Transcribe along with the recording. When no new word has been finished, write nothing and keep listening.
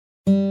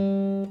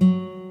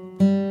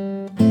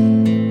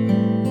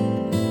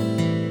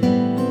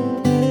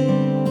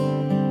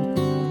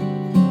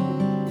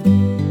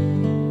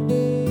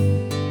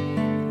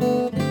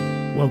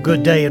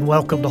good day and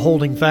welcome to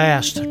Holding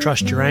Fast. I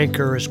trust your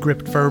anchor is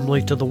gripped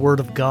firmly to the Word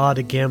of God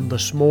again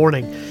this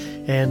morning.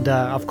 And,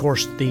 of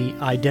course, the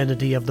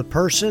identity of the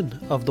person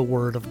of the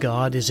Word of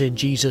God is in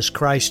Jesus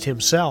Christ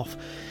Himself.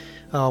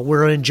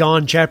 We're in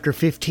John chapter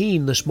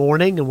 15 this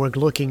morning, and we're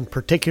looking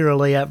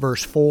particularly at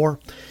verse 4.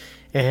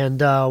 And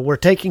we're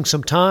taking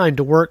some time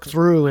to work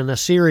through in a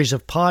series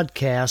of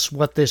podcasts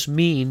what this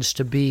means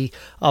to be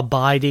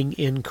abiding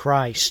in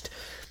Christ.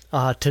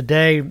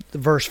 Today,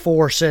 verse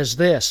 4 says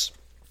this,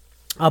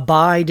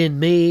 "Abide in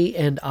me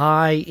and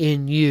I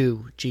in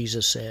you,"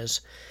 Jesus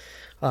says.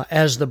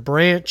 "As the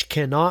branch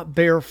cannot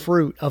bear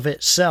fruit of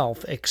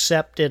itself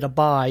except it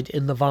abide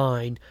in the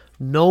vine,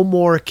 no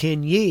more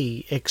can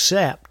ye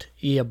except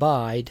ye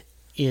abide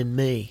in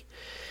me."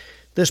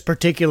 This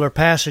particular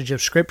passage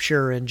of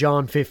Scripture in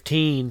John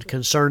 15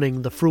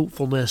 concerning the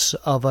fruitfulness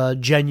of a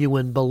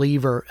genuine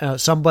believer,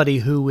 somebody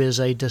who is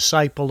a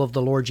disciple of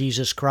the Lord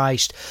Jesus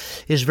Christ,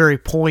 is very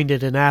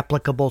pointed and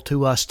applicable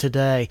to us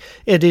today.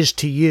 It is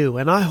to you,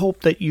 and I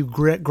hope that you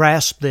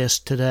grasp this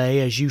today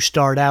as you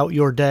start out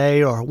your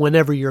day or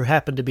whenever you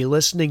happen to be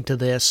listening to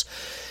this.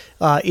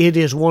 It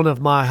is one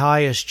of my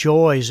highest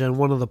joys, and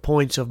one of the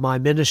points of my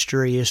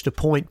ministry is to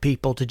point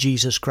people to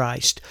Jesus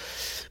Christ.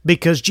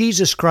 Because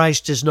Jesus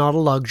Christ is not a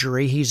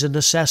luxury, He's a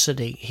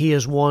necessity. He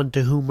is one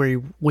to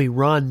whom we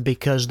run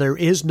because there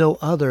is no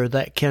other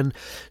that can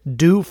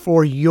do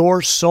for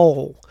your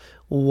soul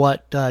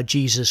what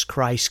Jesus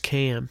Christ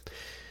can.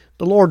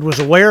 The Lord was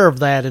aware of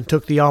that and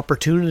took the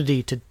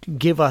opportunity to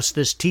give us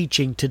this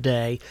teaching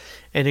today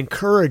and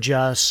encourage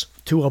us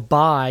to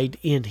abide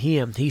in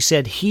Him. He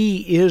said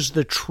He is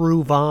the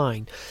true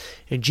vine.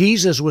 And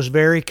Jesus was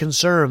very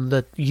concerned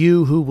that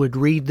you who would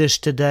read this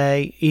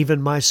today,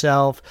 even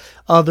myself,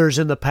 others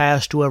in the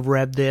past who have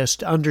read this,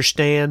 to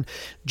understand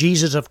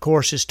Jesus, of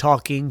course, is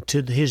talking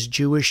to His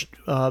Jewish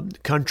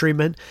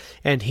countrymen,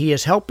 and He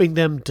is helping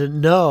them to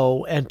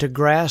know and to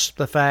grasp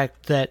the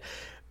fact that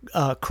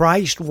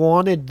Christ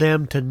wanted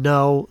them to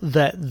know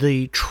that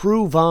the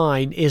true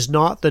vine is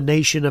not the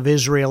nation of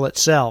Israel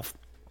itself.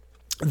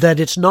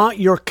 That it's not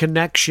your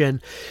connection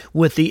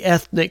with the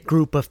ethnic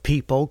group of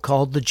people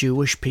called the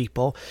Jewish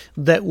people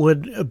that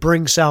would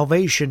bring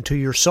salvation to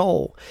your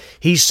soul.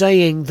 He's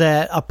saying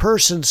that a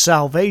person's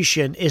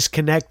salvation is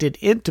connected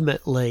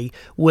intimately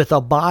with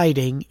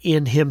abiding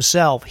in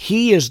Himself.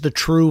 He is the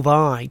true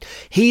vine.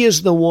 He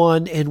is the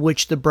one in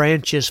which the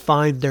branches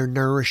find their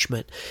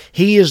nourishment.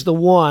 He is the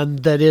one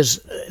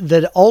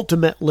that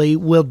ultimately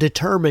will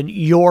determine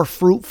your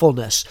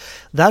fruitfulness.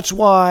 That's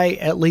why,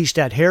 at least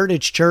at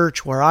Heritage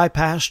Church, where I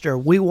pastor,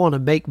 we want to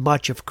make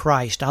much of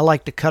Christ. I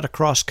like to cut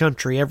across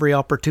country every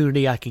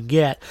opportunity I can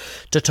get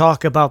to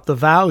talk about the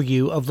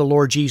value of the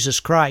Lord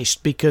Jesus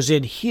Christ, because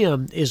in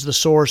Him is the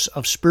source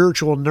of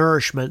spiritual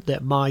nourishment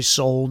that my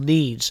soul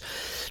needs.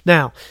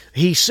 Now,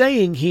 He's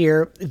saying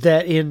here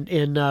that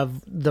in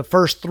the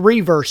first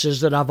 3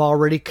 verses that I've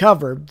already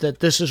covered, that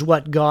this is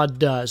what God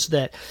does,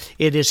 that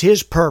it is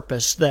His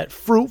purpose, that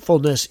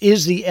fruitfulness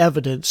is the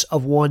evidence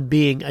of one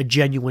being a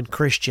genuine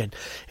Christian,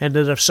 and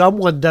that if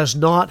someone does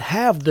not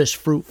have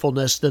this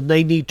fruitfulness, then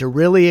they need to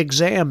really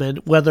examine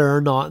whether or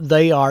not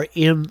they are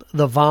in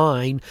the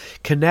vine,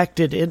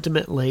 connected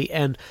intimately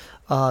and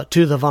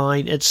to the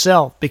vine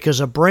itself,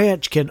 because a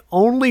branch can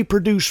only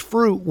produce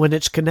fruit when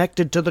it's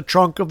connected to the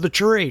trunk of the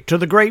tree, to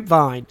the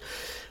grapevine.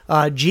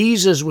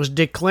 Jesus was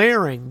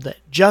declaring that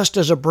just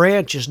as a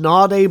branch is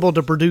not able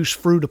to produce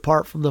fruit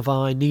apart from the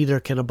vine,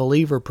 neither can a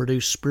believer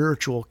produce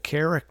spiritual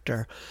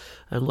character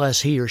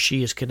unless he or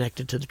she is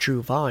connected to the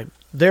true vine.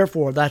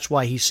 Therefore, that's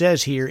why He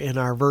says here in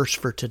our verse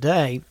for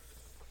today,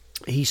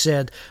 He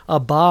said,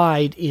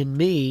 "Abide in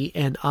me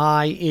and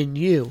I in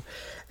you.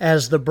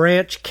 As the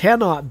branch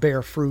cannot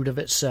bear fruit of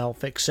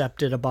itself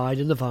except it abide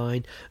in the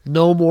vine,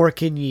 no more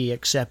can ye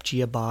except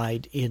ye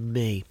abide in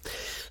me."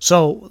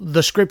 So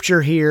the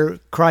Scripture here,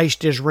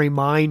 Christ is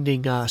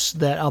reminding us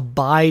that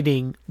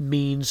abiding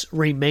means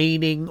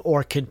remaining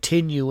or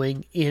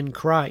continuing in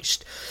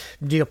Christ.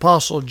 The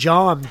Apostle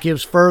John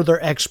gives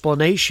further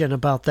explanation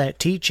about that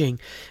teaching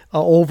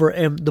over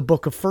in the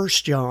book of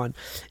 1 John,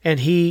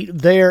 and he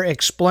there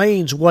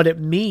explains what it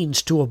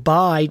means to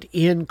abide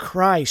in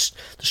Christ.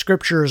 The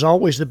Scripture is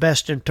always the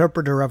best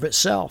interpreter of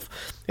itself.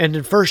 And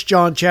in 1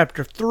 John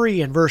chapter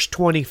 3 and verse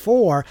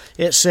 24,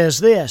 it says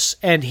this,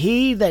 "And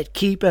he that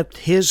keepeth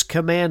His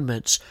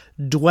commandments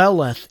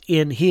dwelleth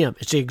in Him."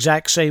 It's the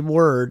exact same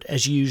word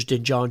as used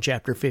in John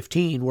chapter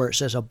 15, where it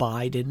says,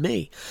 "Abide in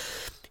me."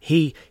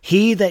 He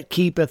that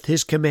keepeth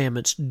His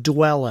commandments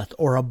dwelleth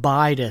or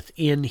abideth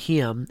in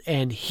Him,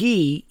 and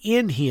He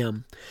in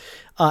Him.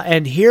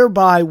 And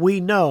hereby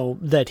we know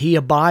that He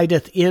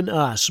abideth in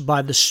us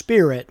by the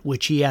Spirit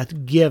which He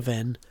hath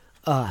given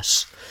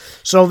us.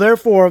 So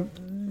therefore,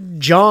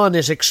 John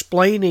is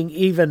explaining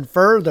even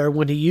further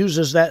when he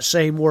uses that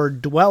same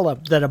word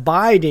dwelleth, that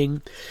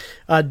abiding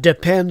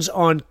depends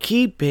on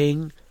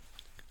keeping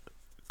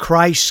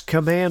Christ's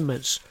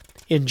commandments.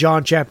 In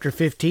John chapter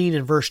 15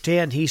 and verse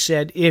 10, he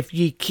said, "If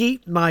ye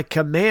keep my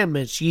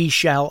commandments, ye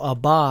shall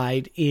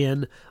abide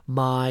in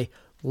my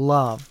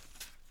love."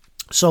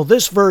 So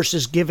this verse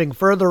is giving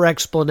further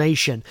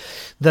explanation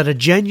that a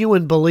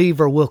genuine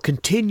believer will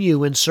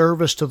continue in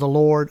service to the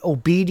Lord,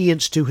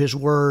 obedience to His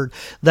Word.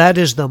 That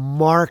is the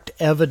marked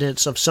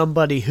evidence of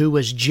somebody who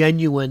is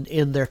genuine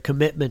in their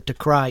commitment to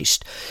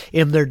Christ,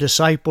 in their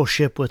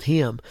discipleship with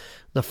Him.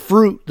 The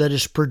fruit that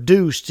is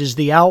produced is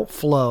the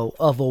outflow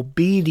of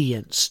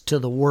obedience to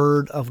the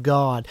Word of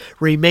God.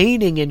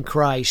 Remaining in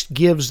Christ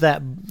gives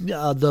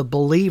the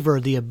believer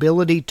the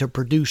ability to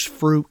produce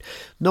fruit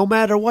no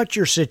matter what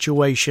your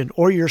situation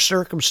or your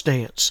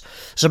circumstance.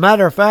 As a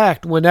matter of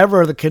fact,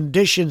 whenever the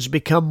conditions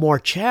become more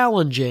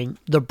challenging,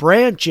 the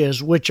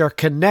branches which are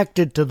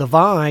connected to the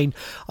vine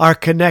are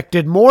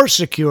connected more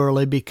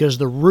securely because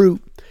the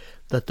root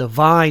that the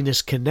vine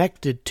is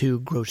connected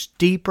to grows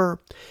deeper.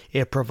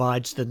 It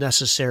provides the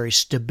necessary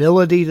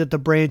stability that the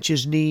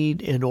branches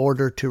need in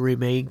order to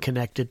remain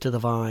connected to the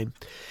vine.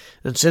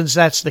 And since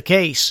that's the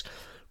case,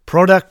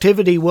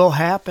 productivity will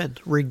happen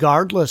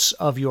regardless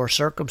of your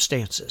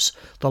circumstances.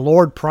 The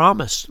Lord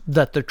promised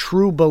that the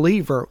true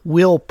believer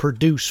will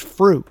produce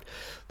fruit.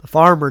 The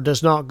farmer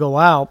does not go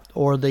out,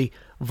 or the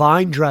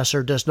vine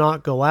dresser does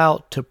not go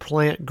out to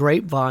plant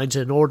grapevines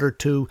in order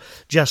to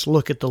just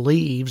look at the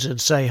leaves and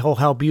say, oh,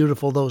 how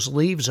beautiful those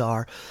leaves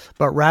are.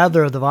 But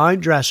rather, the vine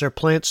dresser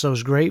plants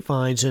those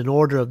grapevines in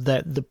order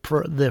that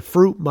the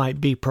fruit might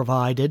be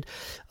provided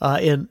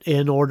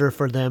in order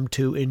for them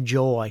to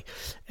enjoy.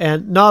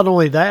 And not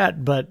only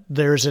that, but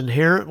there's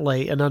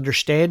inherently an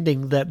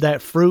understanding that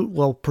that fruit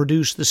will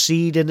produce the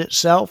seed in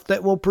itself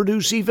that will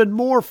produce even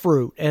more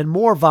fruit and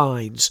more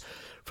vines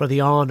for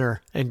the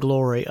honor and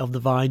glory of the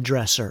vine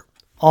dresser.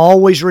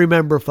 Always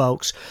remember,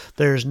 folks,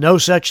 there's no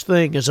such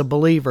thing as a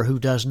believer who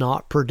does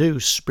not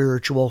produce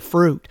spiritual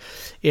fruit.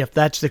 If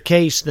that's the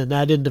case, then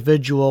that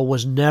individual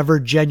was never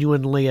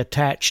genuinely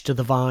attached to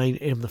the vine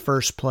in the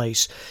first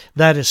place.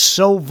 That is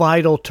so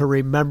vital to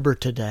remember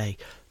today.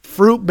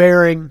 Fruit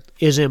bearing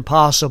is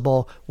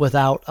impossible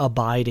without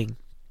abiding,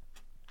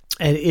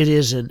 and it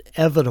is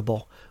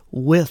inevitable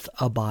with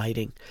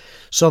abiding.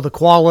 So the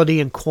quality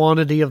and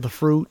quantity of the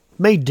fruit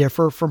may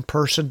differ from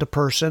person to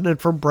person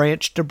and from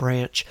branch to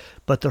branch,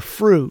 but the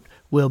fruit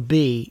will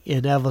be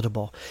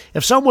inevitable.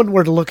 If someone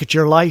were to look at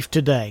your life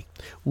today,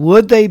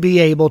 would they be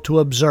able to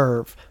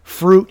observe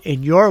fruit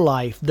in your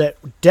life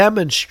that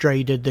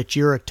demonstrated that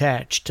you're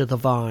attached to the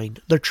vine,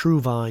 the true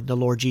vine, the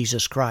Lord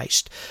Jesus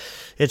Christ?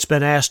 It's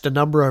been asked a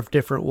number of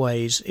different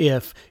ways.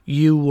 If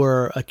you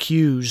were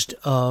accused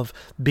of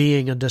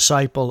being a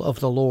disciple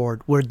of the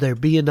Lord, would there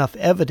be enough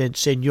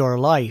evidence in your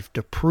life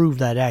to prove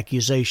that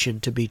accusation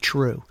to be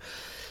true?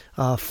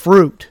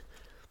 Fruit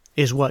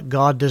is what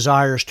God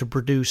desires to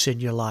produce in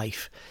your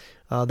life.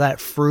 That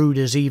fruit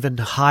is even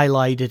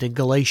highlighted in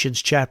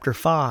Galatians chapter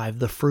 5,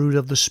 the fruit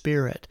of the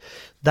Spirit.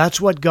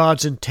 That's what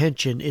God's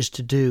intention is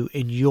to do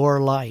in your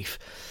life.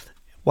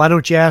 Why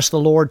don't you ask the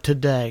Lord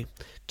today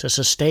to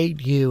sustain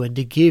you and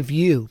to give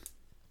you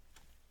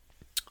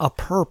a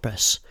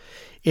purpose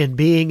in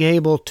being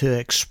able to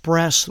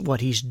express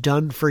what He's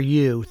done for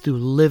you through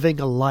living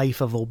a life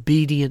of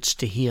obedience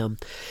to Him,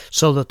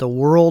 so that the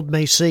world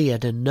may see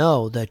it and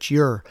know that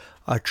you're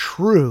a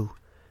true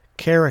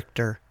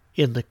character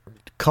in the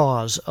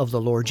cause of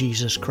the Lord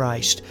Jesus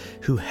Christ,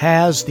 who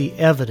has the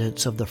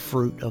evidence of the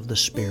fruit of the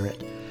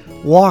Spirit.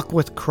 Walk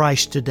with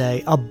Christ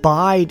today.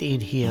 Abide in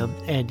Him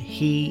and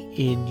He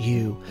in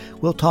you.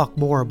 We'll talk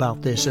more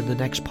about this in the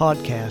next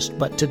podcast,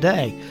 but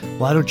today,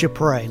 why don't you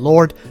pray?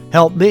 Lord,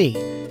 help me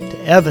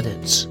to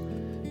evidence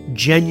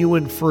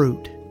genuine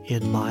fruit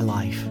in my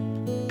life.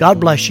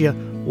 God bless you.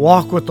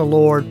 Walk with the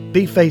Lord.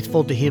 Be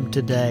faithful to Him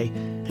today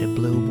and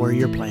bloom where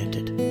you're planted.